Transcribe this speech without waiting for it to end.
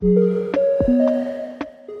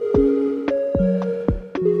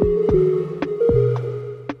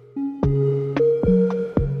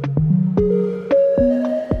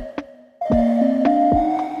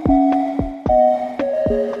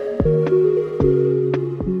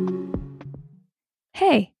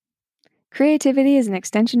Creativity is an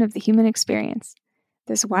extension of the human experience.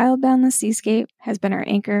 This wild, boundless seascape has been our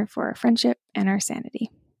anchor for our friendship and our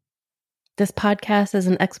sanity. This podcast is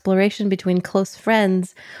an exploration between close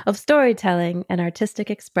friends of storytelling and artistic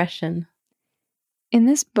expression. In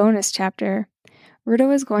this bonus chapter,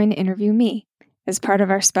 Ruto is going to interview me as part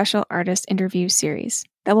of our special artist interview series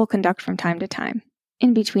that we'll conduct from time to time,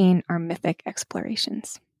 in between our mythic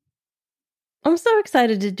explorations. I'm so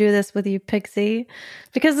excited to do this with you, Pixie,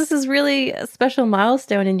 because this is really a special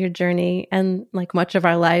milestone in your journey. And like much of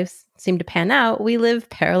our lives seem to pan out, we live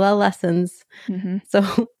parallel lessons. Mm-hmm.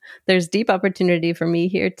 So there's deep opportunity for me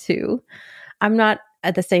here too. I'm not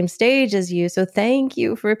at the same stage as you, so thank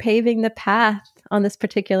you for paving the path on this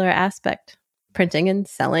particular aspect, printing and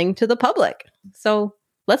selling to the public. So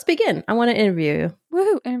let's begin. I want to interview you.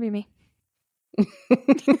 Woohoo, interview me.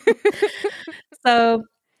 So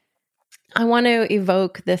I want to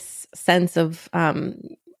evoke this sense of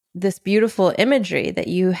this beautiful imagery that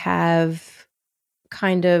you have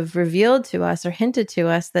kind of revealed to us or hinted to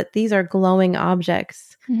us, that these are glowing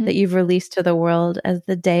objects that you've released to the world as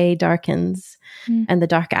the day darkens and the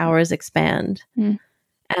dark hours expand.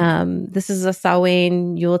 This is a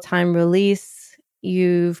Samhain Yuletime release.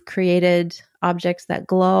 You've created objects that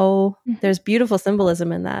glow. There's beautiful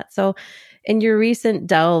symbolism in that. So in your recent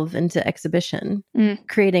delve into exhibition,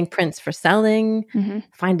 creating prints for selling,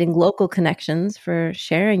 finding local connections for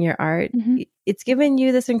sharing your art, it's given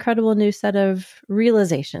you this incredible new set of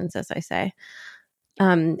realizations, as I say.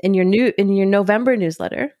 In your November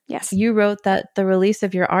newsletter, yes, you wrote that the release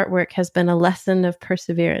of your artwork has been a lesson of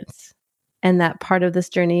perseverance, and that part of this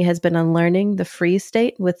journey has been unlearning the freeze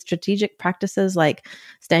state with strategic practices like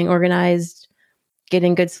staying organized,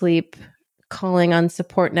 getting good sleep, calling on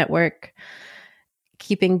support network,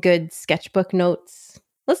 keeping good sketchbook notes.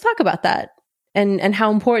 Let's talk about that and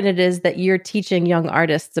how important it is that you're teaching young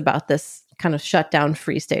artists about this kind of shutdown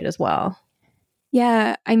free state as well.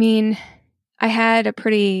 Yeah, I mean, I had a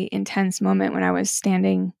pretty intense moment when I was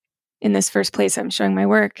standing in this first place I'm showing my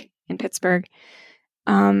work in Pittsburgh.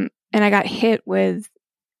 And I got hit with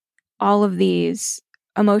all of these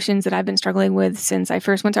emotions that I've been struggling with since I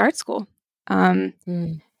first went to art school.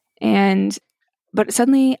 But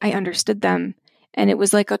suddenly I understood them, and it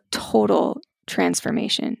was like a total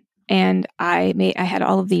transformation. And I had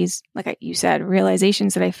all of these, like you said,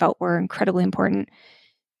 realizations that I felt were incredibly important.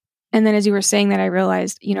 And then as you were saying that, I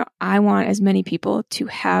realized, I want as many people to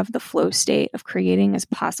have the flow state of creating as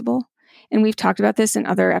possible. And we've talked about this in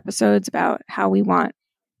other episodes about how we want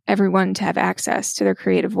everyone to have access to their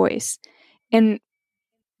creative voice. And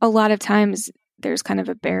a lot of times there's kind of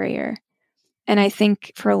a barrier. And I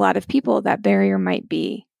think for a lot of people, that barrier might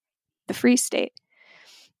be the freeze state.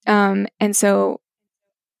 And so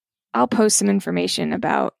I'll post some information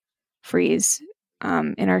about freeze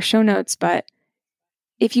in our show notes. But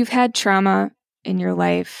if you've had trauma in your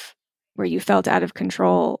life where you felt out of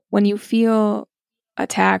control, when you feel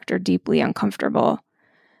attacked or deeply uncomfortable,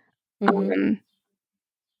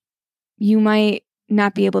 you might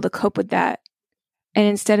not be able to cope with that. And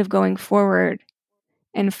instead of going forward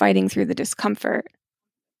and fighting through the discomfort,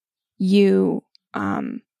 you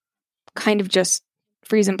kind of just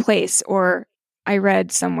freeze in place. Or I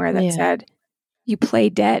read somewhere that said you play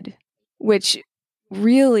dead, which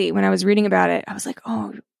really, when I was reading about it, I was like,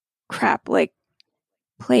 oh crap, like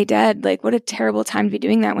play dead. Like what a terrible time to be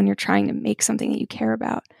doing that when you're trying to make something that you care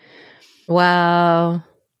about. Wow.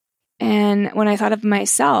 And when I thought of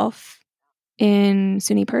myself in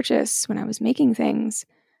SUNY Purchase, when I was making things,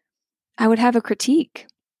 I would have a critique.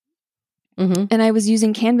 And I was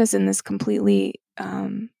using canvas in this completely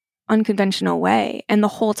unconventional way. And the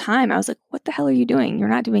whole time I was like, what the hell are you doing? You're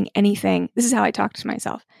not doing anything. This is how I talk to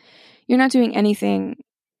myself. You're not doing anything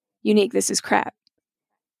unique. This is crap.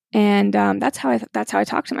 And that's how I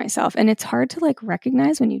talk to myself. And it's hard to like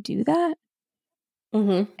recognize when you do that.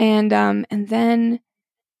 And then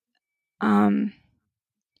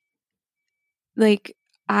like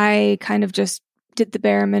I kind of just did the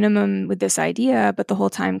bare minimum with this idea, but the whole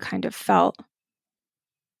time kind of felt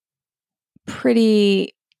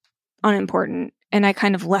pretty unimportant, and I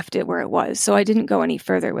kind of left it where it was. So I didn't go any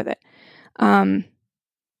further with it.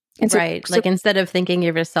 Right. Like instead of thinking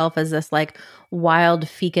of yourself as this like wild,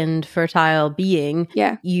 fecund, fertile being,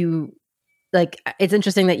 you like, it's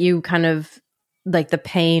interesting that you kind of like the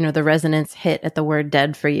pain or the resonance hit at the word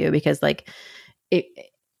dead for you, because like it,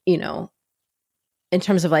 in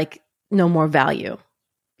terms of like no more value.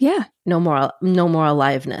 Yeah. No more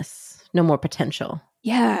aliveness, no more potential.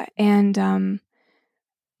 Yeah. And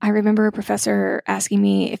I remember a professor asking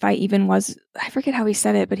me if I even was, I forget how he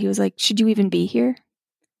said it, but he was like, should you even be here?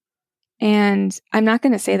 And I'm not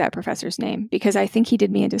going to say that professor's name because I think he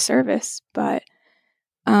did me a disservice, but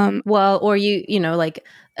well, or like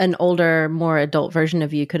an older, more adult version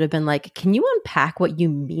of you could have been like, can you unpack what you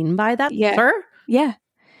mean by that, yeah, sir? yeah.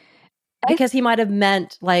 Because he might have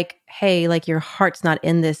meant like, hey, like your heart's not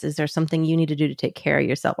in this. Is there something you need to do to take care of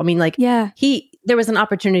yourself? I mean, like, yeah, there was an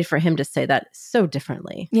opportunity for him to say that so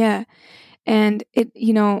differently. Yeah. And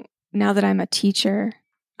now that I'm a teacher,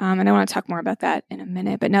 and I want to talk more about that in a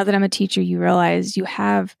minute, but now that I'm a teacher, you realize you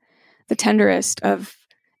have the tenderest of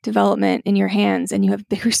development in your hands and you have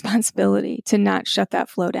big responsibility to not shut that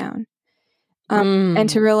flow down. And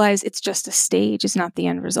to realize it's just a stage, it's not the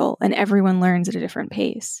end result. And everyone learns at a different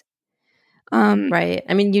pace. Right.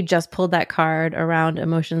 I mean, you just pulled that card around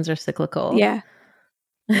emotions are cyclical. Yeah.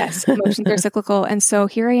 Yes, emotions are cyclical. And so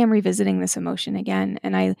here I am revisiting this emotion again.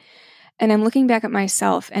 And I'm looking back at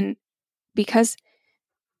myself, and because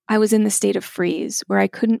I was in the state of freeze where I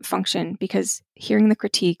couldn't function because hearing the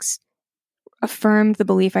critiques affirmed the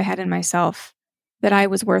belief I had in myself that I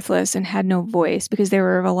was worthless and had no voice, because there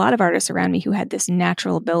were a lot of artists around me who had this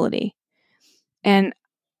natural ability. And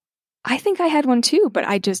I think I had one too, but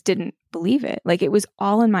I just didn't believe it. Like, it was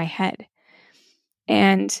all in my head.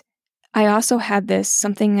 And I also had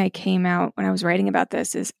something I came out when I was writing about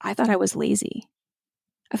this is I thought I was lazy.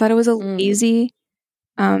 I thought I was a lazy,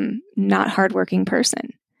 not hardworking person.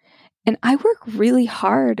 And I work really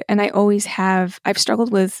hard, and I always have. I've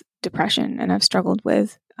struggled with depression, and I've struggled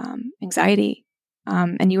with anxiety,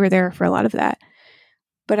 and you were there for a lot of that.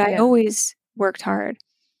 But I always worked hard.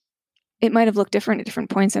 It might have looked different at different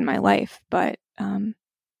points in my life, but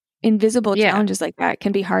invisible challenges like that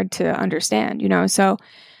can be hard to understand, So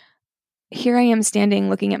here I am standing,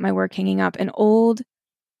 looking at my work hanging up, and old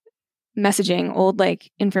messaging, old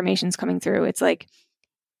like information's coming through. It's like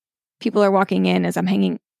people are walking in as I'm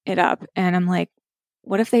hanging it up, and I'm like,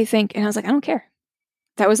 what if they think? And I was like, I don't care.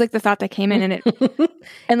 That was like the thought that came in, and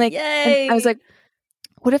and I was like,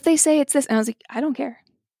 what if they say it's this? And I was like, I don't care.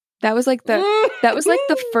 That was like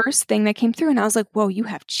the first thing that came through, and I was like, whoa, you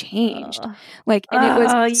have changed. And it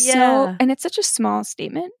was and it's such a small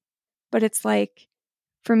statement, but it's like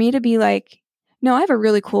for me to be like, no, I have a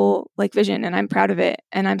really cool like vision, and I'm proud of it,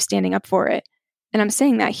 and I'm standing up for it, and I'm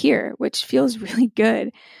saying that here, which feels really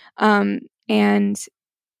good. And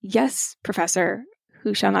yes, professor,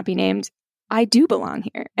 who shall not be named, I do belong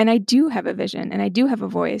here, and I do have a vision, and I do have a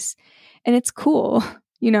voice, and it's cool,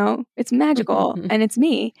 it's magical, and it's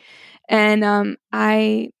me. And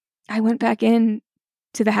I went back in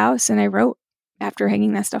to the house and I wrote after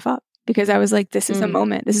hanging that stuff up, because I was like, this is a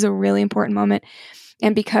moment. This is a really important moment.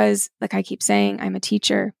 And because, like I keep saying, I'm a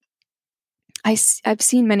teacher, I've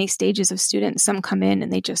seen many stages of students. Some come in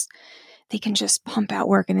and they can just pump out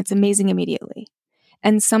work, and it's amazing immediately.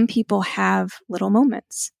 And some people have little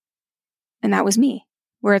moments. And that was me,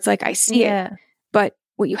 where it's like, I see it. But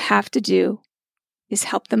what you have to do is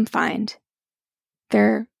help them find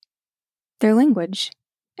their language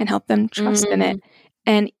and help them trust in it.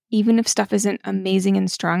 And even if stuff isn't amazing and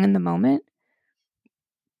strong in the moment,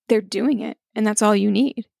 they're doing it. And that's all you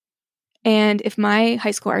need. And if my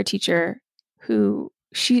high school art teacher,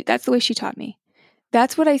 that's the way she taught me.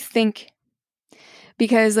 That's what I think.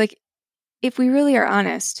 Because like, if we really are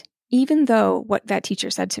honest, even though what that teacher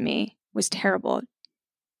said to me was terrible,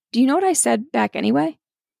 do you know what I said back anyway?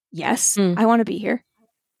 Yes, I want to be here.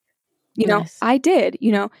 I did.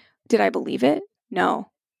 Did I believe it? No.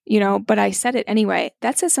 But I said it anyway.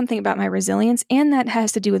 That says something about my resilience, and that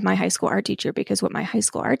has to do with my high school art teacher, because what my high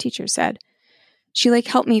school art teacher said, she like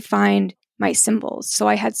helped me find my symbols. So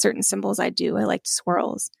I had certain symbols I do. I liked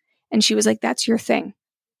swirls. And she was like, that's your thing.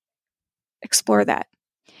 Explore that.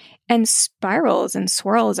 And spirals and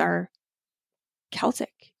swirls are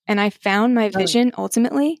Celtic. And I found my vision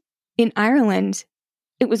ultimately in Ireland.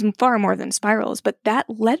 It was far more than spirals, but that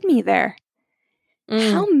led me there.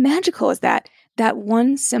 How magical is that? That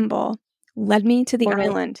one symbol led me to the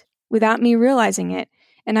island without me realizing it.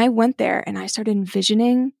 And I went there and I started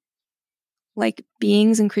envisioning like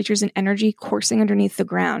beings and creatures and energy coursing underneath the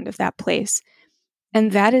ground of that place.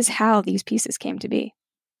 And that is how these pieces came to be.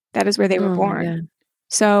 That is where they were born.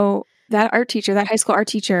 So that art teacher, that high school art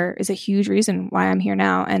teacher, is a huge reason why I'm here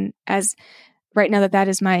now. And as right now that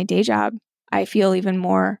is my day job, I feel even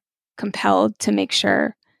more compelled to make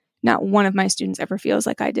sure not one of my students ever feels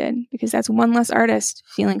like I did, because that's one less artist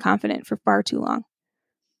feeling confident for far too long.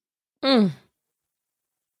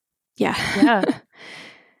 Yeah.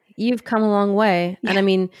 You've come a long way. Yeah. And I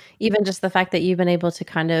mean, even just the fact that you've been able to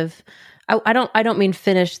kind of I don't mean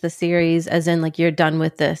finish the series as in like you're done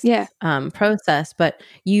with this Yeah. process, but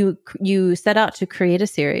you set out to create a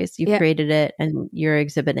series. You Yeah. created it and you're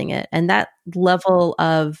exhibiting it. And that level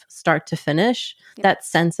of start to finish, that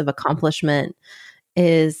sense of accomplishment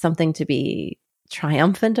is something to be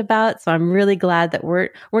triumphant about. So I'm really glad that we're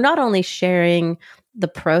not only sharing the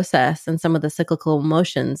process and some of the cyclical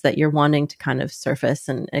emotions that you're wanting to kind of surface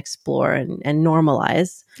and explore and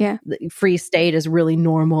normalize. Yeah. The free state is really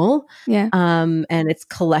normal. Yeah. And it's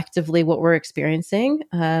collectively what we're experiencing.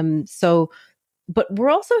 But we're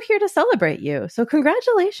also here to celebrate you. So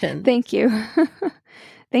congratulations. Thank you.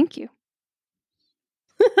 Thank you.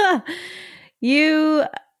 You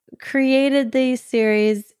created these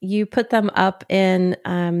series. You put them up in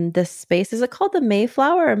this space. Is it called the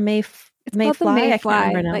Mayflower or It's Mayfly? called the Mayfly, I can't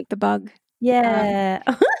remember now. like the bug. Yeah.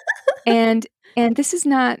 And this is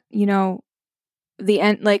not, the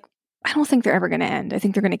end. Like, I don't think they're ever going to end. I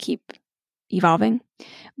think they're going to keep evolving.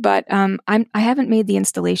 But I haven't made the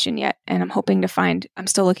installation yet, and I'm hoping to find. I'm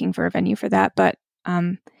still looking for a venue for that. But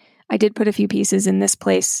I did put a few pieces in this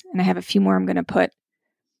place, and I have a few more I'm going to put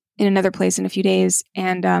in another place in a few days.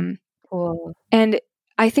 And Cool. And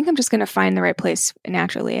I think I'm just going to find the right place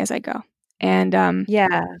naturally as I go. And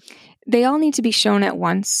Yeah. they all need to be shown at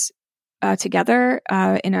once together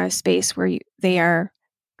in a space where they are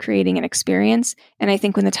creating an experience. And I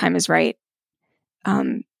think when the time is right,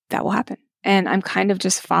 that will happen. And I'm kind of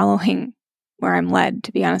just following where I'm led,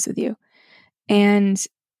 to be honest with you. And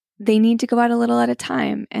they need to go out a little at a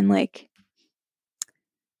time and like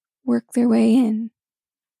work their way in.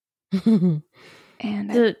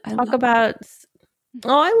 And to talk about,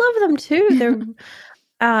 I love them too.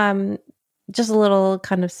 They're just a little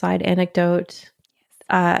kind of side anecdote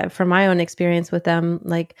from my own experience with them,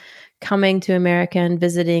 like coming to America and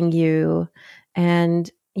visiting you, and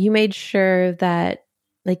you made sure that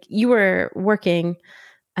like you were working,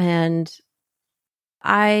 and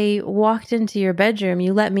I walked into your bedroom,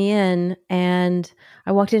 you let me in, and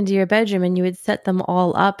I walked into your bedroom and you had set them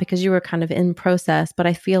all up because you were kind of in process, but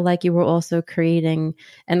I feel like you were also creating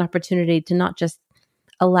an opportunity to not just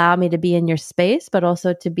allow me to be in your space, but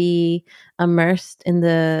also to be immersed in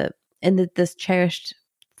this cherished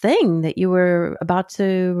thing that you were about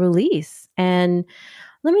to release. And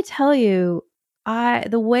let me tell you,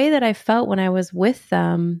 the way that I felt when I was with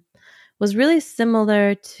them was really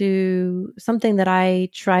similar to something that I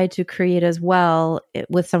tried to create as well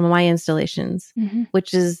with some of my installations,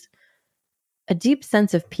 which is a deep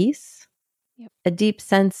sense of peace, a deep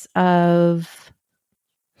sense of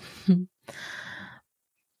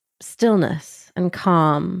stillness and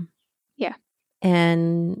calm. Yeah.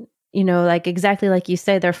 And, like exactly like you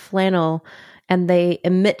say, they're flannel and they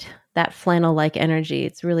emit that flannel-like energy.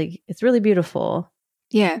 It's really beautiful.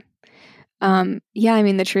 Yeah. Yeah, I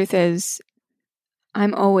mean, the truth is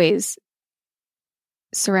I'm always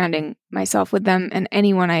surrounding myself with them, and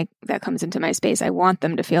anyone that comes into my space, I want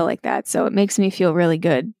them to feel like that. So it makes me feel really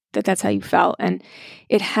good that that's how you felt. And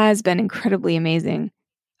it has been incredibly amazing.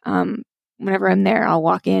 Whenever I'm there, I'll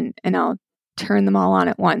walk in and I'll turn them all on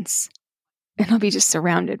at once and I'll be just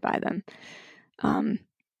surrounded by them.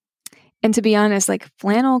 And to be honest, like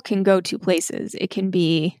flannel can go two places. It can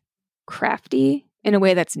be crafty in a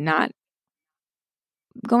way that's not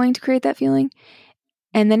going to create that feeling.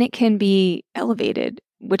 And then it can be elevated,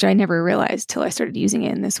 which I never realized till I started using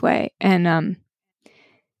it in this way. And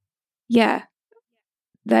yeah,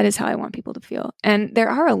 that is how I want people to feel. And there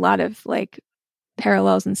are a lot of like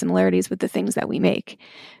parallels and similarities with the things that we make,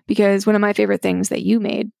 because one of my favorite things that you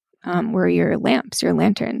made were your lamps, your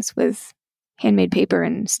lanterns with handmade paper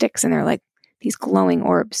and sticks, and they're like these glowing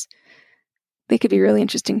orbs. They could be really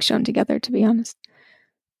interesting shown together, to be honest.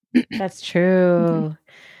 That's true.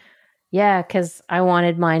 Yeah, because I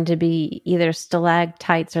wanted mine to be either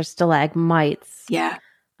stalactites or stalagmites. Yeah.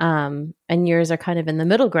 And yours are kind of in the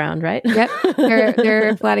middle ground, right? Yep.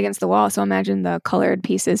 They're flat against the wall. So imagine the colored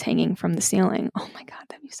pieces hanging from the ceiling. Oh my God,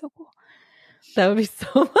 that'd be so cool. That would be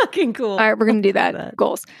so fucking cool. All right, we're going to do that.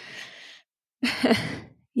 Goals.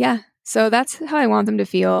 Yeah. So that's how I want them to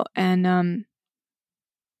feel. And,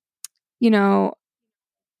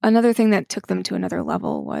 another thing that took them to another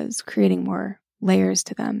level was creating more layers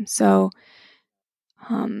to them. So,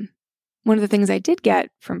 one of the things I did get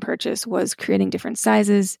from purchase was creating different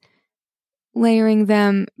sizes, layering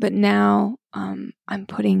them, but now I'm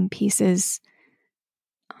putting pieces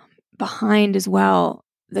behind as well,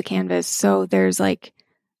 the canvas. So there's like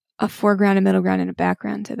a foreground, a middle ground, and a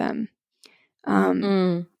background to them.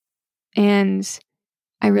 And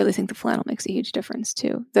I really think the flannel makes a huge difference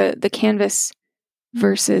too. The canvas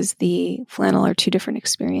versus the flannel are two different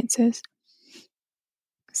experiences.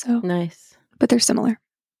 So Nice. but they're similar.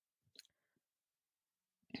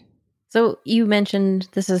 So you mentioned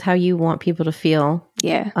this is how you want people to feel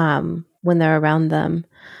when they're around them.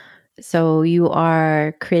 So you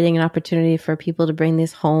are creating an opportunity for people to bring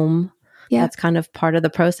these home. Yeah. That's kind of part of the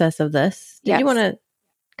process of this. Did you want to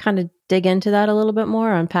kind of dig into that a little bit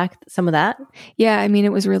more, unpack some of that? Yeah, I mean,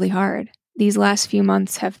 it was really hard. These last few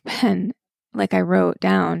months have been, like I wrote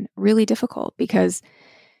down, really difficult because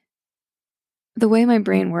the way my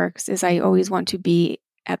brain works is I always want to be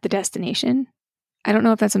at the destination. I don't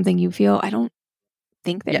know if that's something you feel. I don't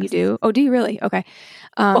think that you do. Oh, do you really? Okay.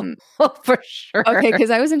 For sure. Okay, because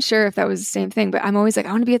I wasn't sure if that was the same thing, but I'm always like,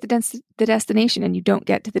 I want to be at the destination, and you don't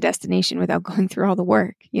get to the destination without going through all the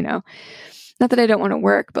work, you know? Not that I don't want to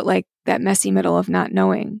work, but like that messy middle of not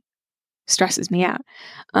knowing stresses me out.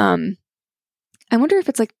 I wonder if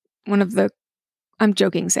it's like one of the, I'm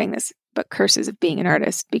joking saying this, but curses of being an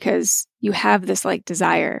artist, because you have this like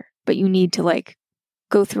desire, but you need to like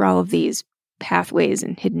go through all of these pathways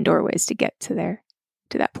and hidden doorways to get to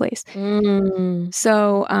that place.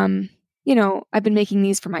 So, you know, I've been making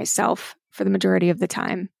these for myself for the majority of the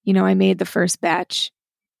time. You know, I made the first batch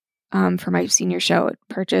for my senior show at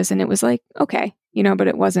Purchase, and it was like, okay, you know, but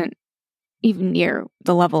it wasn't even near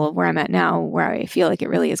the level of where I'm at now, where I feel like it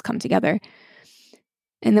really has come together.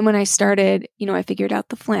 And then when I started, you know, I figured out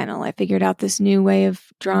the flannel. I figured out this new way of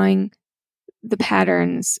drawing the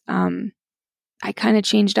patterns. I kind of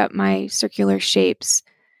changed up my circular shapes.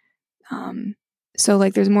 So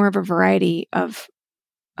like there's more of a variety of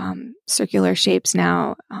circular shapes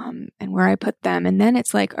now, and where I put them. And then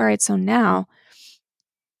it's like, all right, so now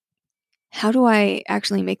how do I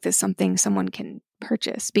actually make this something someone can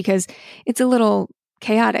purchase? Because it's a little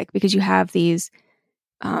chaotic because you have these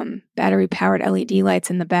battery powered LED lights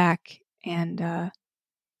in the back. And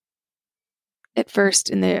at first,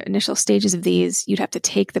 in the initial stages of these, you'd have to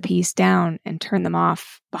take the piece down and turn them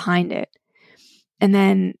off behind it. And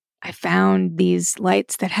then I found these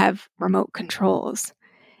lights that have remote controls.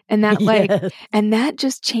 And that and that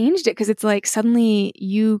just changed it, because it's like suddenly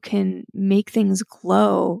you can make things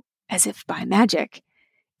glow as if by magic.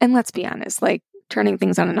 And let's be honest, like turning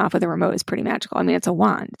things on and off with a remote is pretty magical. I mean, it's a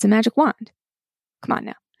wand. It's a magic wand. Come on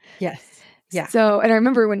now. Yes. Yeah. So, and I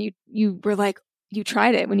remember when you were like, you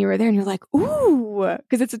tried it when you were there and you're like, ooh,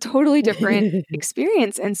 because it's a totally different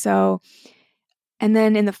experience. And so, and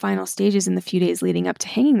then in the final stages, in the few days leading up to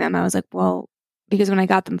hanging them, I was like, well, because when I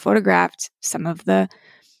got them photographed, some of the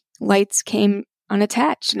lights came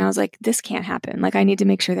unattached, and I was like, this can't happen. Like, I need to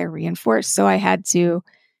make sure they're reinforced. So I had to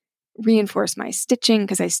reinforce my stitching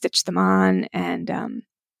because I stitched them on, and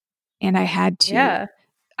I had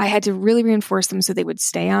to really reinforce them so they would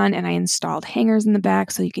stay on. And I installed hangers in the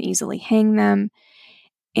back so you can easily hang them.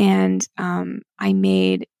 And I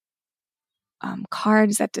made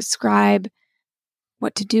cards that describe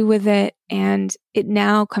what to do with it. And it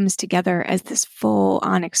now comes together as this full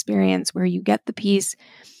on experience where you get the piece.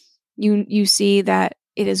 You see that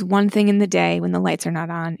it is one thing in the day when the lights are not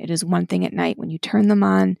on. It is one thing at night when you turn them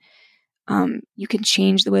on. You can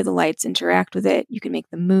change the way the lights interact with it. You can make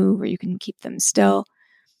them move, or you can keep them still.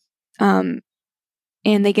 And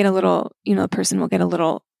they get a little, you know, the person will get a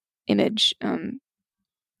little image.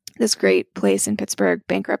 This great place in Pittsburgh,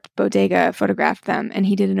 Bankrupt Bodega, photographed them, and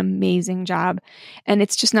he did an amazing job. And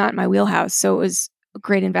it's just not my wheelhouse, so it was a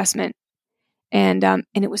great investment. And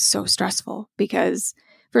it was so stressful because,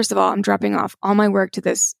 first of all, I'm dropping off all my work to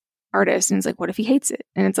this artist, and it's like, what if he hates it?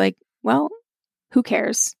 And it's like, well, who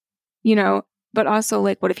cares? You know, but also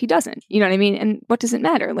like, what if he doesn't? You know what I mean? And what does it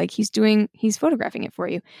matter? Like, he's photographing it for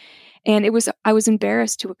you. And I was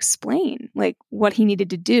embarrassed to explain like what he needed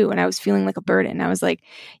to do. And I was feeling like a burden. I was like,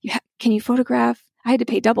 can you photograph? I had to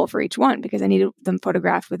pay double for each one because I needed them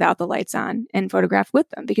photographed without the lights on and photographed with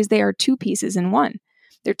them, because they are two pieces in one.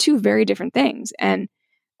 They're two very different things. And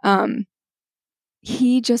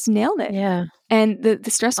he just nailed it. Yeah. And the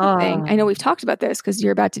stressful thing, I know we've talked about this because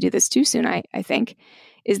you're about to do this too soon, I think,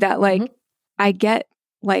 is that like, I get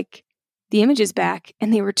like the images back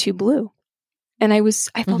and they were too blue. And I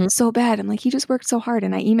felt so bad. I'm like, he just worked so hard.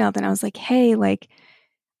 And I emailed and I was like, hey, like,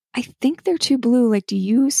 I think they're too blue. Like, do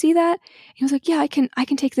you see that? He was like, yeah, I can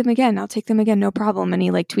take them again. I'll take them again. No problem. And he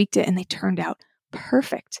like tweaked it and they turned out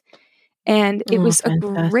perfect. And it was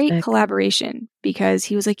a great collaboration because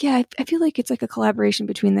he was like, yeah, I feel like it's like a collaboration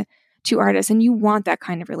between the two artists. And you want that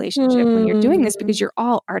kind of relationship when you're doing this, because you're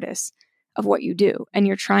all artists of what you do and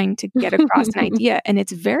you're trying to get across an idea. And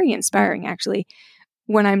it's very inspiring, actually,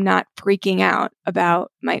 when I'm not freaking out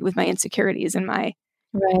about with my insecurities and my,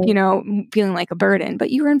 you know, feeling like a burden,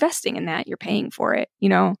 but you're investing in that, you're paying for it, you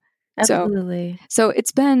know? So, Absolutely. so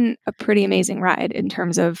it's been a pretty amazing ride in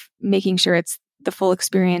terms of making sure it's the full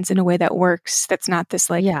experience in a way that works. That's not this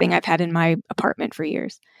like Yeah. thing I've had in my apartment for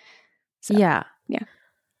years. So, Yeah. yeah.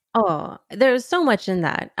 Oh, there's so much in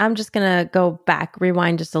that. I'm just going to go back,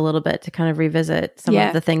 rewind just a little bit to kind of revisit some of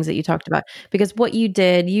Yeah. the things that you talked about. Because what you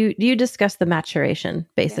did, you discussed the maturation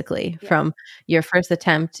basically Yeah. from your first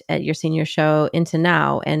attempt at your senior show into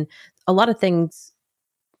now. And a lot of things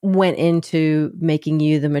went into making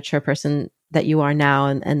you the mature person that you are now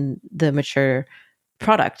and the mature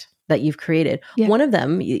product that you've created. Yeah. One of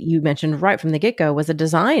them you mentioned right from the get-go was a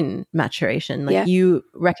design maturation, like Yeah. you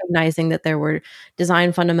recognizing that there were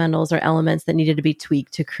design fundamentals or elements that needed to be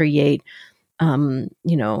tweaked to create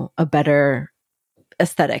a better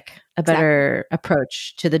aesthetic, a better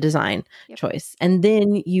approach to the design choice. And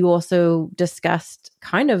then you also discussed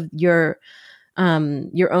kind of your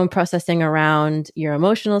own processing around your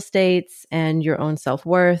emotional states and your own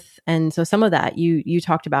self-worth. And so some of that you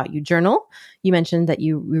talked about, you journal, you mentioned that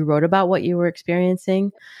you wrote about what you were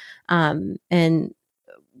experiencing. And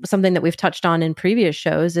something that we've touched on in previous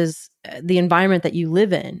shows is the environment that you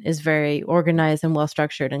live in is very organized and well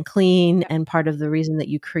structured and clean. And part of the reason that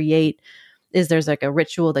you create is there's like a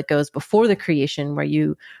ritual that goes before the creation where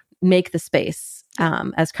you make the space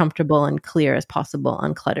as comfortable and clear as possible,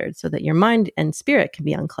 uncluttered, so that your mind and spirit can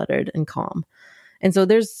be uncluttered and calm. And so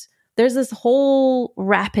there's this whole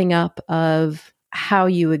wrapping up of how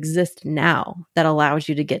you exist now that allows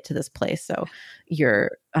you to get to this place. So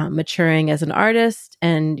you're maturing as an artist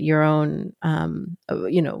and your own,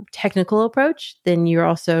 technical approach. Then you're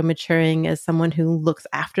also maturing as someone who looks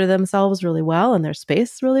after themselves really well and their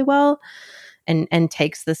space really well, and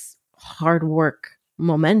takes this hard work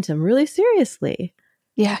momentum really seriously.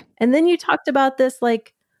 Yeah. And then you talked about this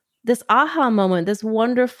aha moment, this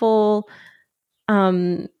wonderful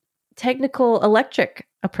technical electric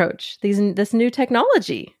approach, this new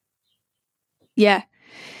technology. Yeah.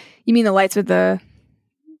 You mean the lights with the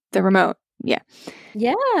remote? Yeah.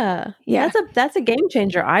 Yeah. Yeah. That's a game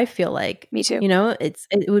changer, I feel like. Me too.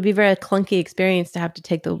 It would be a very clunky experience to have to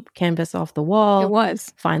take the canvas off the wall. It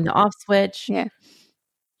was. Find the off switch. Yeah.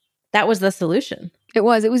 That was the solution. It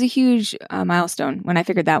was a huge milestone when I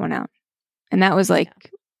figured that one out. And that was like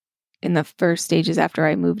in the first stages after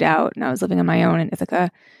I moved out and I was living on my own in Ithaca.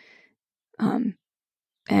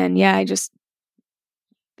 And yeah, I just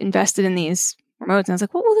invested in these remotes and I was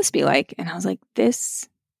like, what will this be like? And I was like, this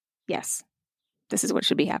is what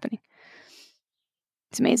should be happening.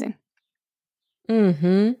 It's amazing.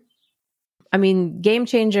 Mm-hmm. I mean, game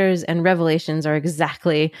changers and revelations are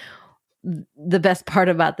exactly the best part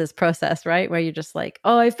about this process, right? Where you're just like,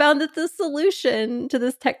 oh, I found the solution to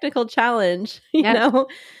this technical challenge, you know?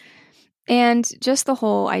 And just the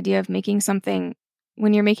whole idea of making something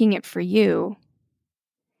when you're making it for you,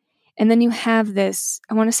 and then you have this,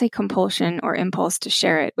 I want to say compulsion or impulse to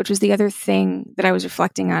share it, which was the other thing that I was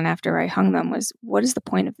reflecting on after I hung them was, what is the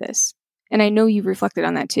point of this? And I know you reflected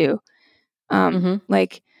on that too.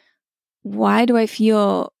 Like, why do I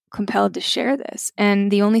feel compelled to share this?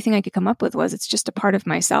 And the only thing I could come up with was, it's just a part of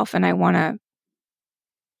myself and I want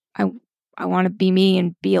to be me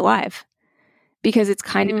and be alive, because it's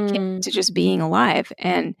kind of akin to just being alive.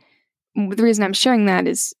 And the reason I'm sharing that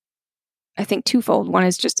is, I think twofold. One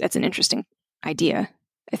is just, it's an interesting idea.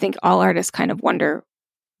 I think all artists kind of wonder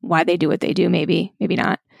why they do what they do. Maybe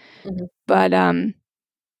not. Mm-hmm. But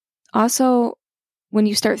also, when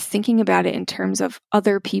you start thinking about it in terms of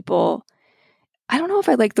other people, I don't know if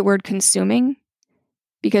I like the word consuming,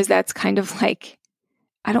 because that's kind of like,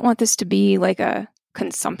 I don't want this to be like a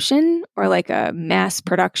consumption or like a mass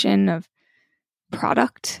production of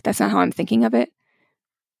product. That's not how I'm thinking of it.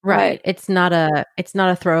 Right. But it's not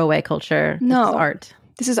a throwaway culture. No. This is art.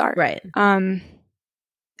 This is art. Right. And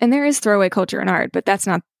there is throwaway culture in art, but that's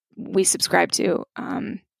not what we subscribe to.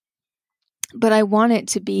 But I want it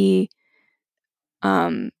to be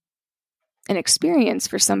an experience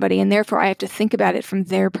for somebody, and therefore I have to think about it from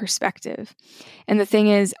their perspective. And the thing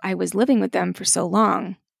is, I was living with them for so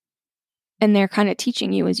long, and they're kind of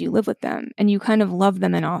teaching you as you live with them, and you kind of love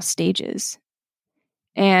them in all stages.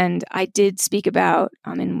 And I did speak about,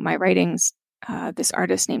 in my writings, this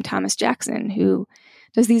artist named Thomas Jackson, who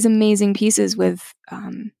does these amazing pieces with,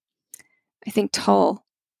 I think, tulle,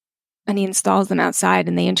 and he installs them outside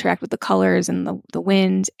and they interact with the colors and the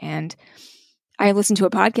wind. And I listened to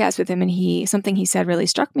a podcast with him, and something he said really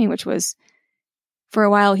struck me, which was, for a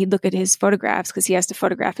while he'd look at his photographs because he has to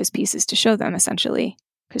photograph his pieces to show them, essentially,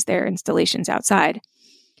 because they're installations outside.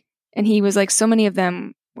 And he was like, so many of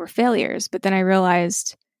them were failures. But then I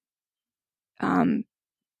realized kind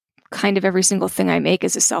of every single thing I make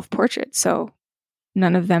is a self-portrait. So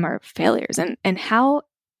none of them are failures. And how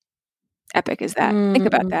epic is that? Think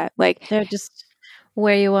about that. Like, they're just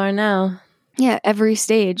where you are now. Yeah, every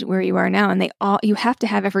stage where you are now. And you have to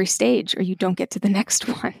have every stage or you don't get to the next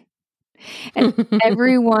one. And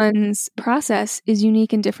everyone's process is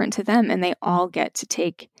unique and different to them. And they all get to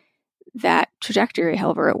take that trajectory,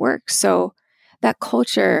 however it works. So that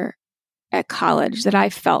culture at college that I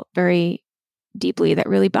felt very deeply that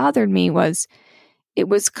really bothered me was it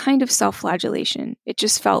was kind of self-flagellation. It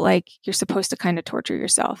just felt like you're supposed to kind of torture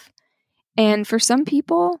yourself. And for some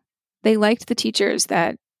people, they liked the teachers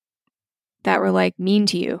that were like mean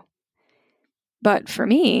to you. But for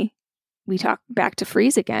me, we talk back to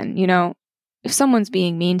freeze again. You know, if someone's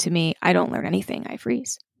being mean to me, I don't learn anything. I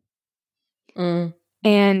freeze.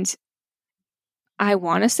 And I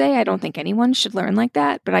want to say I don't think anyone should learn like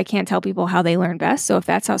that, but I can't tell people how they learn best. So if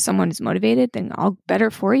that's how someone is motivated, then all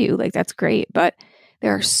better for you. Like, that's great. But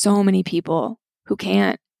there are so many people who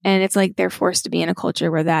can't. And it's like they're forced to be in a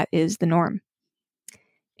culture where that is the norm.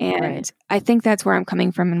 And I think that's where I'm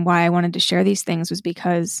coming from and why I wanted to share these things was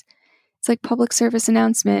because it's like public service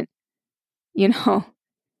announcement, you know.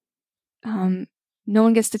 No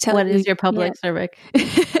one gets to tell you. What is your public service?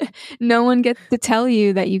 No one gets to tell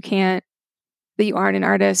you that you can't, that you aren't an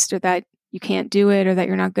artist or that you can't do it or that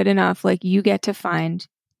you're not good enough. Like, you get to find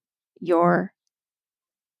your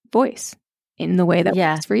voice in the way that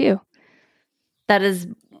works for you. That is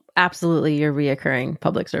absolutely your reoccurring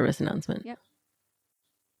public service announcement. Yeah.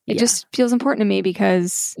 It just feels important to me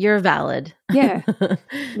because you're valid. Yeah.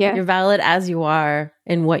 Yeah. You're valid as you are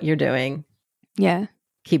in what you're doing. Yeah.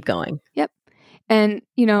 Keep going. Yep. And,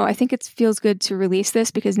 you know, I think it feels good to release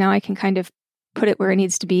this because now I can kind of put it where it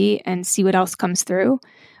needs to be and see what else comes through.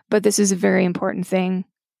 But this is a very important thing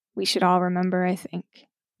we should all remember, I think.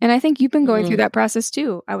 And I think you've been going through that process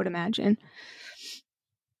too, I would imagine.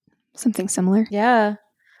 Something similar. Yeah.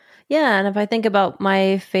 Yeah. And if I think about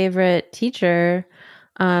my favorite teacher,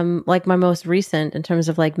 like my most recent in terms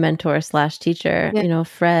of like mentor / teacher, you know,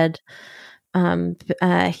 Fred,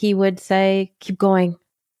 he would say, keep going,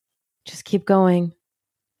 just keep going.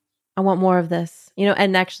 I want more of this, you know,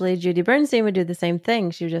 and actually Judy Bernstein would do the same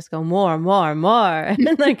thing. She would just go more.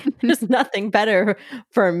 And like, there's nothing better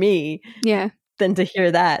for me than to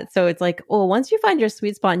hear that. So it's like, oh, once you find your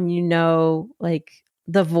sweet spot and you know, like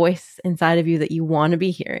the voice inside of you that you want to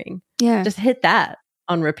be hearing, just hit that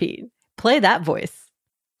on repeat, play that voice.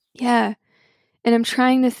 Yeah. And I'm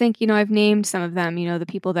trying to think, you know, I've named some of them, you know, the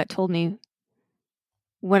people that told me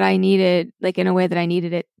what I needed, like in a way that I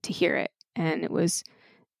needed it to hear it. And it was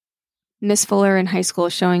Miss Fuller in high school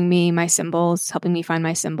showing me my symbols, helping me find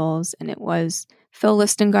my symbols. And it was Phil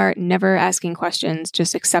Listengart, never asking questions,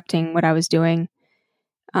 just accepting what I was doing.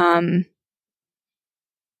 And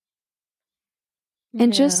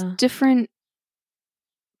just different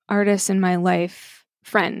artists in my life,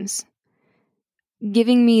 friends,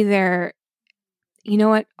 giving me their, you know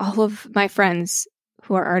what, all of my friends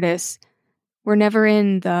who are artists were never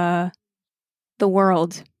in the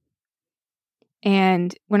world.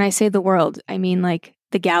 And when I say the world, I mean like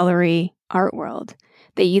the gallery art world.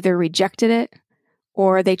 They either rejected it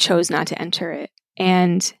or they chose not to enter it.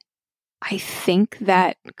 And I think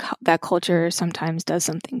that that culture sometimes does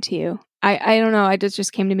something to you. I don't know. It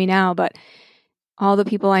just came to me now, but all the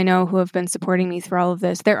people I know who have been supporting me through all of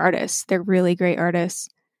this, they're artists. They're really great artists.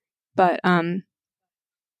 But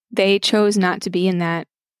they chose not to be in that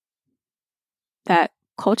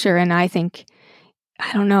culture. And I think,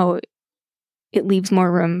 I don't know, it leaves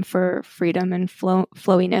more room for freedom and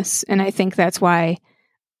flowiness. And I think that's why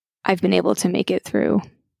I've been able to make it through.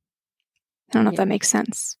 I don't know if that makes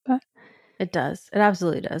sense, but it does. It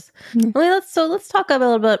absolutely does. Well, let's talk a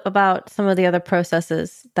little bit about some of the other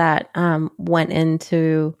processes that went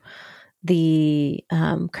into the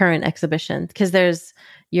current exhibition, because there's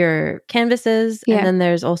your canvases and then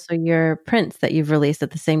there's also your prints that you've released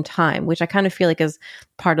at the same time, which I kind of feel like is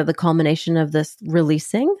part of the culmination of this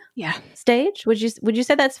releasing stage. Would you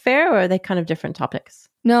say that's fair, or are they kind of different topics?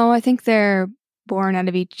 No, I think they're born out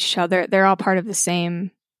of each other. They're all part of the same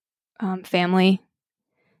family.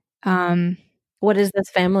 What is this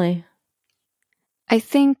family? I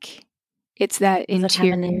think it's that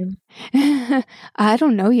interior. I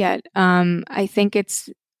don't know yet. I think it's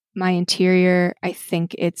my interior. I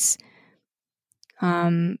think it's,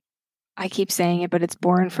 I keep saying it, but it's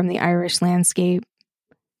born from the Irish landscape.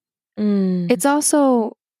 It's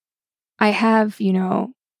also, I have, you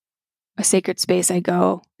know, a sacred space I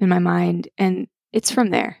go in my mind, and it's from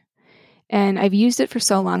there. And I've used it for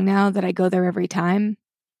so long now that I go there every time.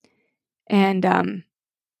 And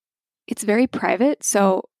it's very private,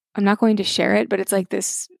 so I'm not going to share it, but it's like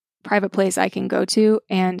this private place I can go to,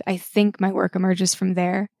 and I think my work emerges from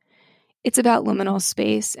there. It's about liminal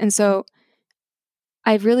space. And so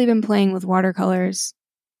I've really been playing with watercolors.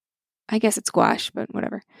 I guess it's gouache, but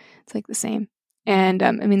whatever. It's like the same. And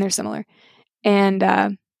I mean, they're similar. And I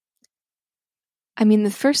mean,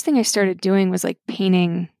 the first thing I started doing was like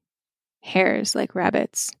painting hares like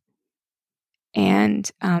rabbits. And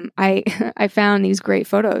I I found these great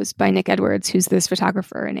photos by Nick Edwards, who's this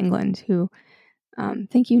photographer in England who,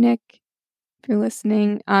 thank you, Nick, if you're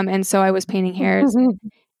listening. And so I was painting hares.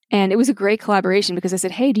 And it was a great collaboration because I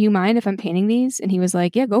said, hey, do you mind if I'm painting these? And he was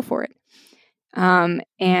like, yeah, go for it.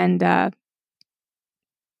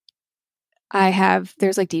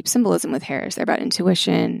 There's like deep symbolism with hares. They're about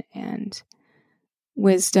intuition and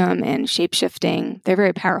wisdom and shape-shifting. They're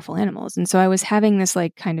very powerful animals. And so I was having this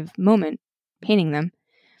like kind of moment painting them.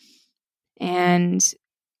 And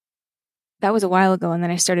that was a while ago. And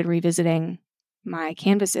then I started revisiting my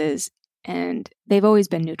canvases, and they've always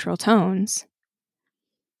been neutral tones.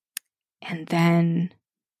 And then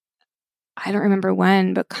I don't remember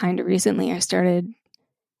when, but kind of recently I started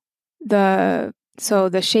the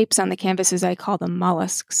shapes on the canvases, I call them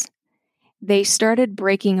mollusks. They started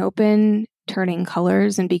breaking open, turning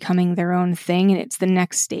colors and becoming their own thing. And it's the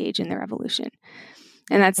next stage in their evolution.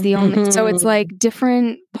 And that's the only, so it's like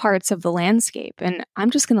different parts of the landscape. And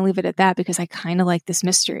I'm just going to leave it at that because I kind of like this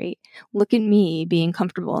mystery. Look at me being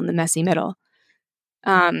comfortable in the messy middle.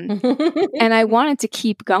 And I want it to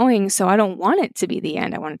keep going. So I don't want it to be the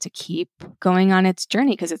end. I want it to keep going on its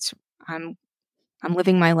journey because I'm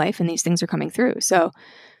living my life and these things are coming through. So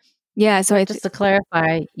yeah. So just to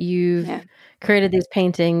clarify, you've created these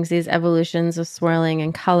paintings, these evolutions of swirling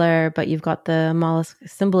and color, but you've got the mollusk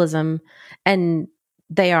symbolism, and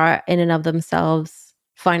they are in and of themselves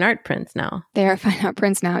fine art prints now. They are fine art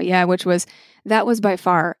prints now. Yeah. That was by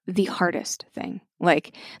far the hardest thing.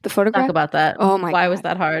 Like the photograph. Talk about that. Oh my God. Why was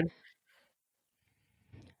that hard?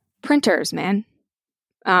 Printers, man.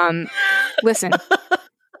 Listen,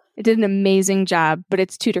 it did an amazing job, but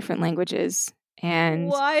it's 2 different languages. And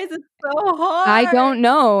why is it so hard? I don't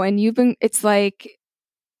know. And it's like,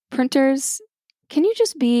 printers, can you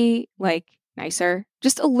just be like nicer?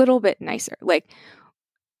 Just a little bit nicer. Like,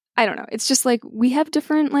 I don't know. It's just like we have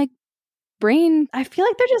different like brain. I feel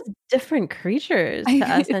like they're just different creatures to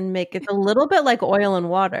us, and make it a little bit like oil and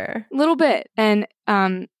water. A little bit. And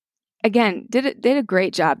again, did a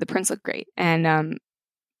great job. The prints look great. And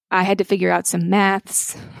I had to figure out some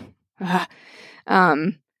maths.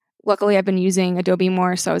 Luckily, I've been using Adobe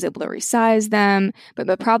more, so I was able to resize them. But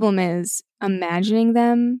the problem is imagining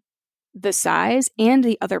them, the size, and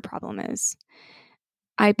the other problem is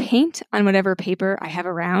I paint on whatever paper I have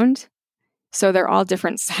around, so they're all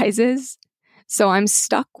different sizes. So I'm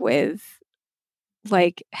stuck with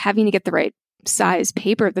like having to get the right size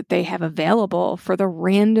paper that they have available for the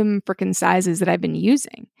random freaking sizes that I've been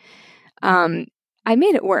using. I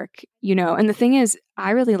made it work, and the thing is,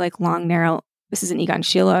 I really like long, narrow. This is an Egon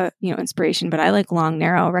Schiele, inspiration, but I like long,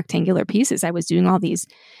 narrow, rectangular pieces. I was doing all these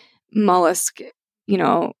mollusk,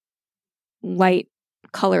 light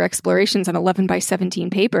color explorations on 11 by 17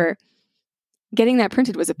 paper. Getting that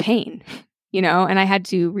printed was a pain, and I had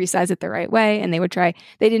to resize it the right way. And they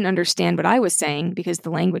didn't understand what I was saying because the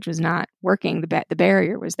language was not working. The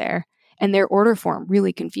barrier was there, and their order form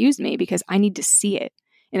really confused me because I need to see it.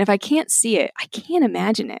 And if I can't see it, I can't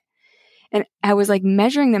imagine it. And I was like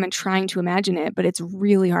measuring them and trying to imagine it, but it's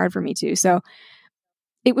really hard for me to. So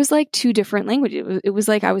it was like 2 different languages. It was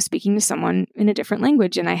like I was speaking to someone in a different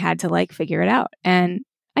language, and I had to like figure it out. And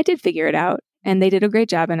I did figure it out, and they did a great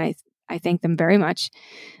job. And I thank them very much.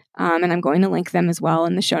 And I'm going to link them as well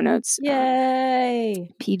in the show notes.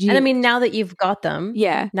 Yay. PG. And I mean, now that you've got them,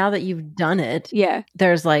 yeah, now that you've done it, yeah,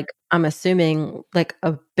 there's like, I'm assuming like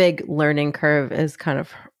a big learning curve is kind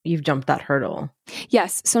of, you've jumped that hurdle.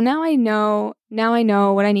 Yes. So now I know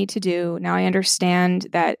what I need to do. Now I understand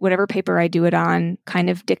that whatever paper I do it on kind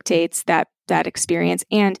of dictates that experience.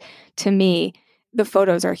 And to me, the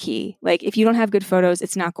photos are key. Like if you don't have good photos,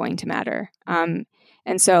 it's not going to matter. And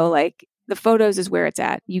so like the photos is where it's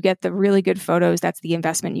at. You get the really good photos. That's the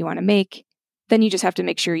investment you want to make. Then you just have to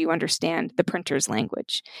make sure you understand the printer's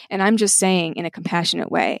language. And I'm just saying in a compassionate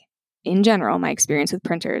way, in general, my experience with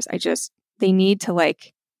printers,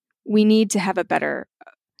 we need to have a better,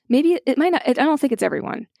 maybe it might not, I don't think it's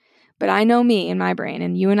everyone, but I know me in my brain,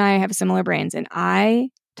 and you and I have similar brains, and I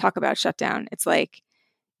talk about shutdown. It's like,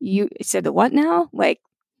 you said the what now? Like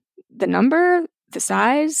the number, the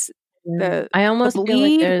size, I almost the feel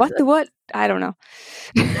like bleed, what? I don't know.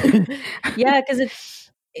 Yeah,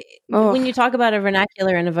 because when you talk about a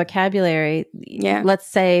vernacular and a vocabulary, Yeah. let's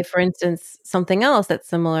say, for instance, something else that's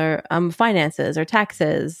similar, finances or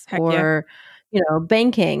taxes Heck yeah. or,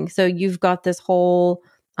 banking. So you've got this whole,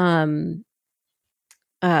 I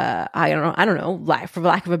don't know, for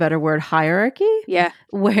lack of a better word, hierarchy. Yeah.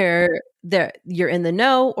 Where you're in the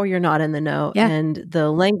know or you're not in the know, Yeah. and the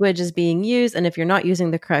language is being used. And if you're not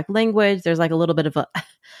using the correct language, there's like a little bit of a,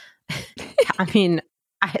 I mean,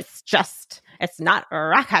 it's not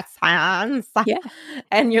rocket science. Yeah.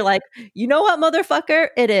 And you're like, you know what, motherfucker,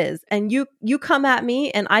 it is. And you come at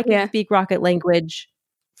me and I can Yeah. speak rocket language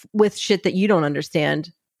with shit that you don't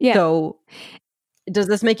understand. Yeah. So does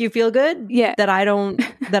this make you feel good? Yeah. That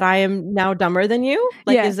I am now dumber than you?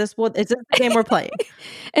 Like, Yeah. is this the game we're playing?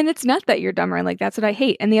 And it's not that you're dumber. Like, that's what I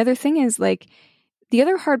hate. And the other thing is, like, the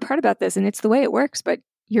other hard part about this, and it's the way it works, but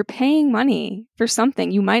you're paying money for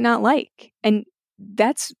something you might not like. And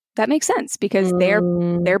that makes sense because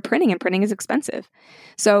they're printing, and printing is expensive.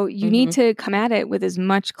 So you need to come at it with as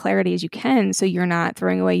much clarity as you can so you're not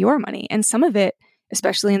throwing away your money. And some of it,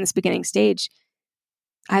 especially in this beginning stage,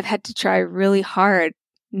 I've had to try really hard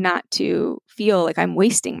not to feel like I'm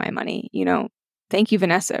wasting my money. Thank you,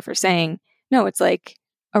 Vanessa, for saying, no, it's like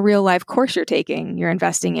a real life course you're taking. You're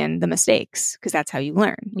investing in the mistakes because that's how you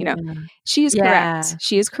learn. She is correct.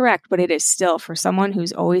 She is correct. But it is still, for someone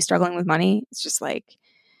who's always struggling with money, it's just like,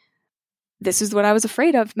 this is what I was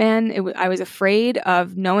afraid of, man. I was afraid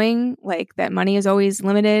of knowing like that money is always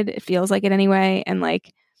limited. It feels like it anyway. And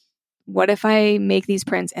like, what if I make these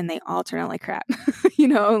prints and they all turn out like crap?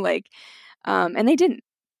 And they didn't.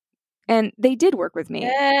 And they did work with me.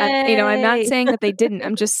 I'm not saying that they didn't.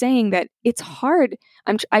 I'm just saying that it's hard.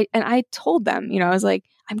 I told them, I was like,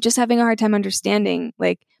 I'm just having a hard time understanding.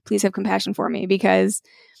 Like, please have compassion for me because,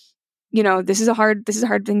 this is a hard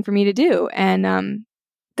thing for me to do. And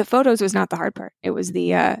the photos was not the hard part. It was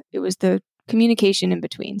the communication in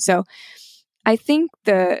between. So I think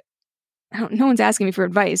no one's asking me for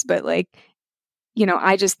advice, but like,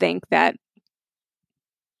 I just think that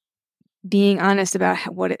being honest about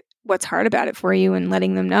what's hard about it for you and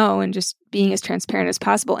letting them know and just being as transparent as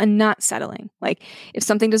possible and not settling. Like if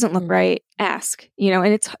something doesn't look right, ask,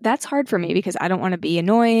 and that's hard for me because I don't want to be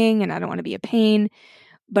annoying and I don't want to be a pain,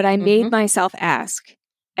 but I made myself ask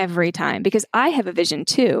every time because I have a vision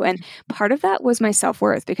too. And part of that was my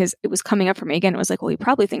self-worth because it was coming up for me again. It was like, well, he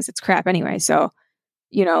probably thinks it's crap anyway. So,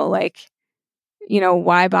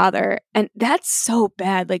 why bother? And that's so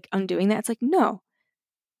bad. Like undoing that. It's like, no,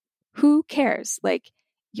 who cares? Like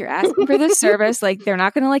you're asking for this service. Like they're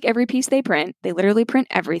not going to like every piece they print. They literally print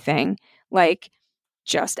everything. Like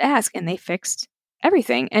just ask. And they fixed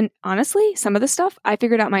everything. And honestly, some of the stuff I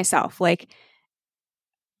figured out myself. Like,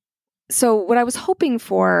 so what I was hoping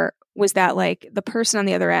for was that like the person on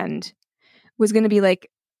the other end was going to be like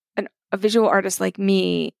a visual artist like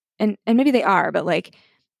me. And maybe they are, but like,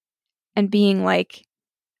 and being like,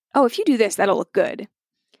 oh, if you do this, that'll look good.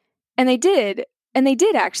 And they did. And they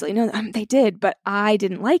did actually. No, they did, but I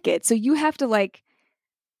didn't like it. So you have to like,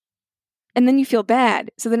 and then you feel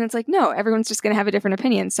bad. So then it's like, no, everyone's just going to have a different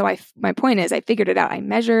opinion. So my point is I figured it out. I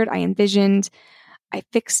measured, I envisioned, I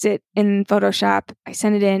fixed it in Photoshop. I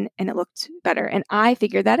sent it in and it looked better. And I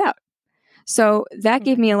figured that out. So that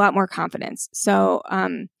gave me a lot more confidence. So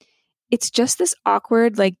it's just this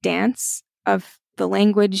awkward like dance of the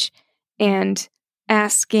language and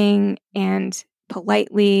asking and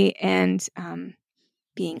politely and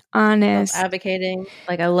being honest. Advocating.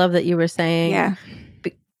 Like, I love that you were saying,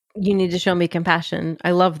 you need to show me compassion.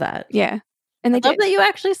 I love that. Yeah. And they love that you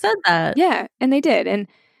actually said that. Yeah. And they did. And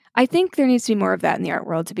I think there needs to be more of that in the art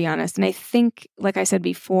world, to be honest. And I think, like I said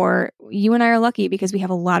before, you and I are lucky because we have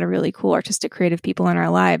a lot of really cool artistic, creative people in our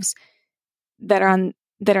lives that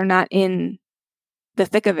are not in the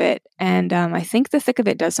thick of it. And I think the thick of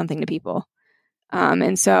it does something to people.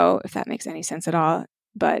 And so if that makes any sense at all,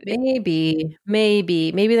 but maybe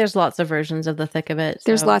there's lots of versions of the thick of it.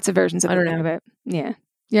 There's lots of versions of the thick of it. Yeah.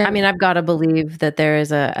 Yeah. I mean, I've got to believe that there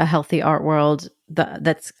is a healthy art world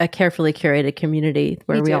that's a carefully curated community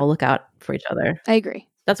where we all look out for each other. I agree.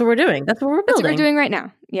 That's what we're doing. That's what we're building. That's what we're doing right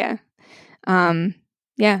now. Yeah.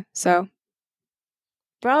 Yeah. So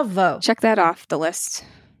bravo. Check that off the list.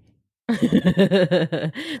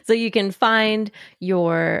 So you can find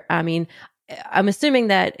I'm assuming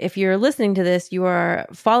that if you're listening to this, you are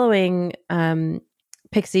following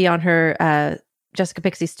Pixie on her Jessica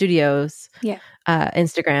Pixie Studios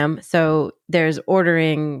Instagram. So there's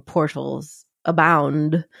ordering portals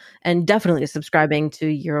abound, and definitely subscribing to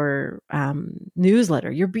your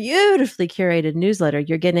newsletter, your beautifully curated newsletter.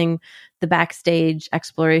 You're getting the backstage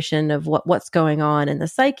exploration of what's going on in the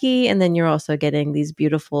psyche, and then you're also getting these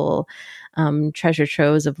beautiful treasure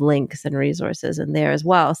troves of links and resources in there as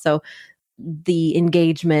well. So the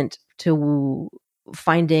engagement to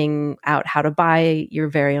finding out how to buy your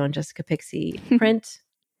very own Jessica Pixie print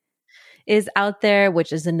is out there,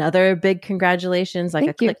 which is another big congratulations, like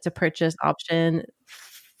Thank a you. click to purchase option.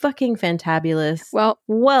 Fucking fantabulous.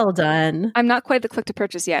 Well done. I'm not quite the click to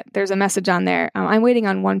purchase yet. There's a message on there. I'm waiting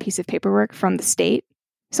on one piece of paperwork from the state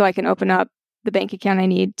so I can open up the bank account I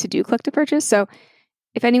need to do click to purchase. So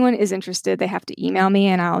if anyone is interested, they have to email me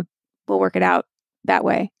and we'll work it out that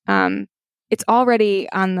way. It's already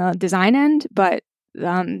on the design end, but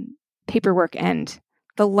paperwork end,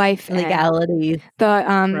 the life legality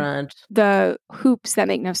end, the hoops that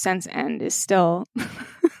make no sense end is still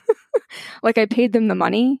like I paid them the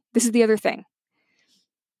money. This is the other thing.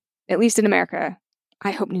 At least in America,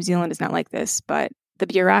 I hope New Zealand is not like this, but the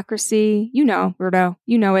bureaucracy, Roberto,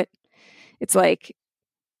 it. It's like,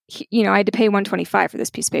 I had to pay $125 for this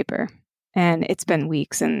piece of paper, and it's been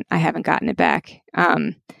weeks, and I haven't gotten it back.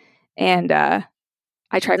 I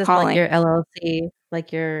tried calling. Like your LLC,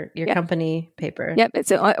 like your company paper. Yep,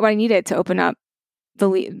 it's what I needed to open up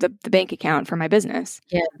the bank account for my business.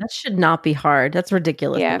 Yeah, that should not be hard. That's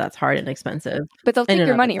ridiculous. Yeah, that's hard and expensive. But they'll take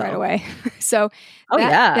your money right away. So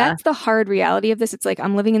that's the hard reality of this. It's like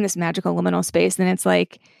I'm living in this magical liminal space, and it's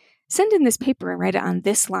like, send in this paper and write it on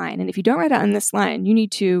this line. And if you don't write it on this line, you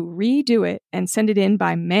need to redo it and send it in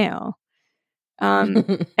by mail.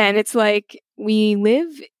 And it's like, we live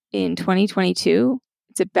in 2022.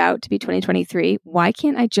 It's about to be 2023. Why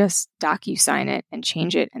can't I just DocuSign it and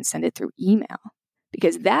change it and send it through email?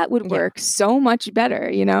 Because that would work so much better,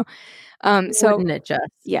 Wouldn't it just?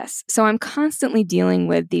 Yes. So I'm constantly dealing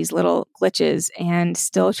with these little glitches and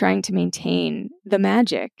still trying to maintain the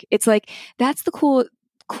magic. It's like, that's the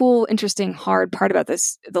cool, interesting, hard part about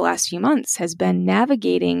this. The last few months has been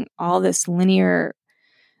navigating all this linear,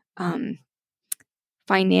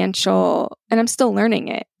 financial, and I'm still learning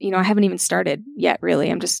it. I haven't even started yet, really.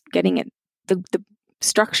 I'm just getting it, the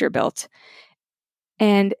structure built.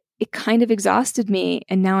 And it kind of exhausted me.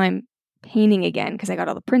 And now I'm painting again because I got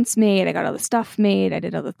all the prints made. I got all the stuff made. I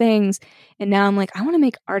did all the things. And now I'm like, I want to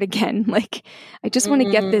make art again. Like, I just want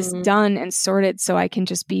to get this done and sorted so I can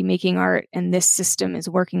just be making art and this system is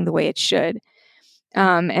working the way it should.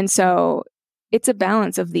 And so it's a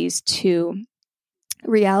balance of these two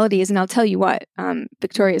realities. And I'll tell you what,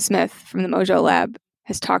 Victoria Smith from the Mojo Lab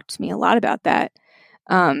has talked to me a lot about that.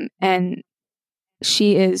 And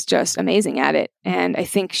she is just amazing at it. And I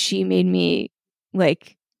think she made me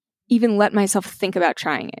even let myself think about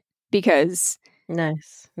trying it because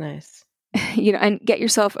nice. And get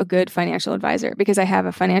yourself a good financial advisor, because I have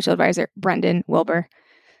a financial advisor, Brendan Wilbur,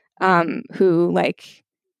 who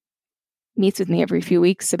meets with me every few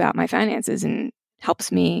weeks about my finances and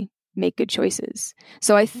helps me make good choices.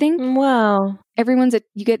 So I think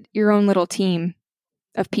you get your own little team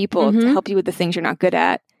of people to help you with the things you're not good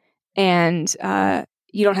at. And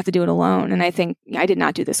you don't have to do it alone. And I think I did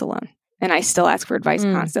not do this alone. And I still ask for advice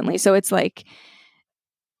constantly. So it's like,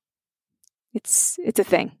 it's a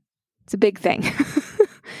thing. It's a big thing.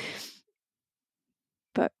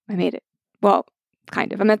 But I made it. Well,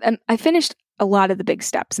 kind of. I finished a lot of the big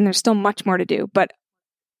steps, and there's still much more to do. But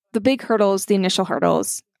the big hurdles, the initial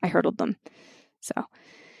hurdles, I hurdled them. So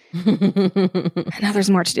now there's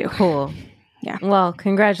more to do. Cool. Yeah. Well,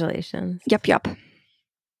 congratulations. Yep.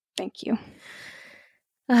 Thank you.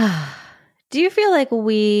 Do you feel like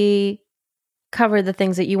we covered the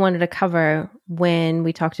things that you wanted to cover when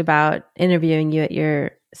we talked about interviewing you at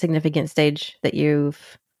your significant stage that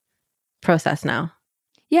you've processed now?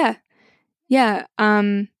 Yeah.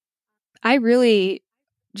 I really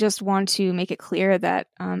just want to make it clear that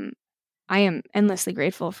I am endlessly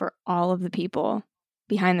grateful for all of the people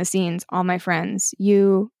behind the scenes, all my friends,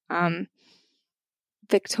 you,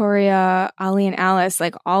 Victoria, Ali, and Alice,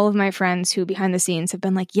 all of my friends who behind the scenes have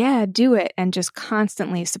been like, yeah, do it, and just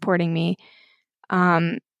constantly supporting me.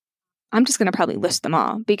 I'm just going to probably list them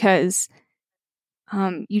all because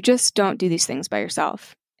you just don't do these things by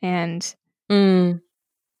yourself. And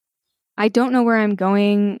I don't know where I'm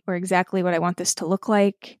going or exactly what I want this to look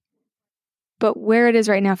like, but where it is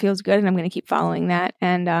right now feels good, and I'm going to keep following that.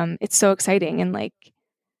 And it's so exciting. And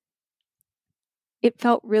it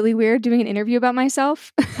felt really weird doing an interview about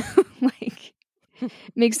myself.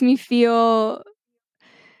 Makes me feel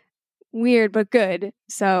weird, but good.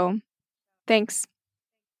 So thanks.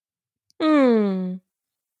 Well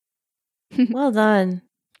done.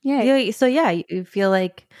 Yeah. So yeah, you feel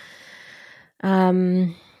like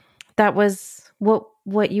that was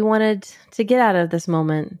what you wanted to get out of this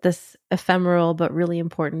moment, this ephemeral but really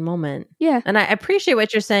important moment. Yeah. And I appreciate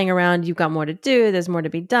what you're saying around you've got more to do, there's more to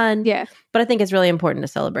be done. Yeah. But I think it's really important to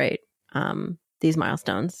celebrate these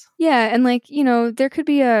milestones. Yeah. And like, there could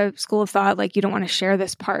be a school of thought like you don't want to share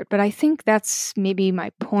this part, but I think that's maybe my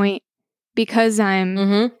point because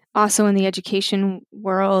I'm also in the education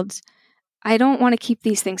world. I don't want to keep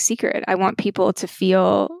these things secret. I want people to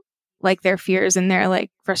feel like their fears and their like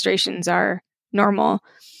frustrations are normal.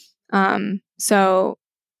 So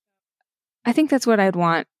I think that's what I'd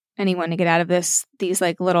want anyone to get out of this. These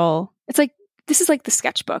like little, it's like, this is like the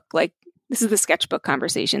sketchbook. Like this is the sketchbook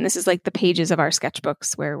conversation. This is like the pages of our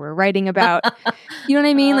sketchbooks where we're writing about, you know what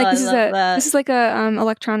I mean? Like this is like a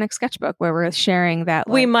electronic sketchbook where we're sharing that.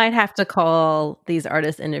 We might have to call these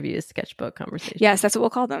artist interviews sketchbook conversations. Yes, that's what we'll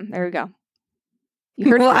call them. There we go. You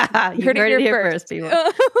heard it here first. People.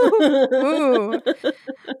 Ooh.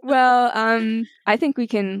 Well, I think we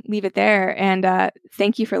can leave it there. And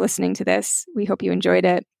thank you for listening to this. We hope you enjoyed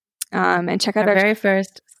it. And check out our very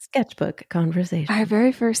first sketchbook conversation. Our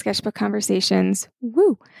very first sketchbook conversations.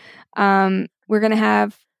 Woo! We're going to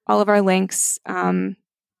have all of our links in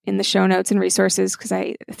the show notes and resources because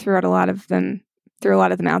I threw a lot of them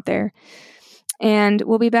out there. And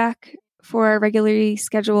we'll be back for our regularly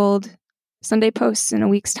scheduled Sunday posts in a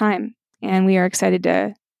week's time. And we are excited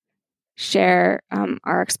to share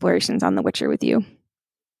our explorations on The Witcher with you.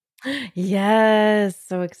 Yes,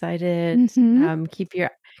 so excited. Mm-hmm. Keep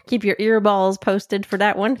your earballs posted for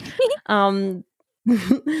that one.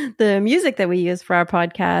 The music that we use for our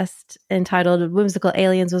podcast, entitled Whimsical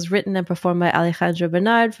Aliens, was written and performed by Alejandro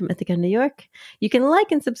Bernard from Ithaca, New York. You can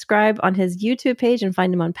like and subscribe on his YouTube page and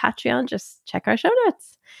find him on Patreon. Just check our show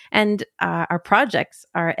notes. And our projects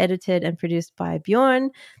are edited and produced by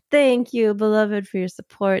Bjorn. Thank you, beloved, for your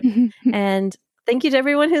support. And thank you to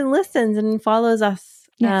everyone who listens and follows us.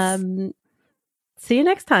 Yes. See you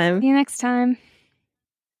next time. See you next time.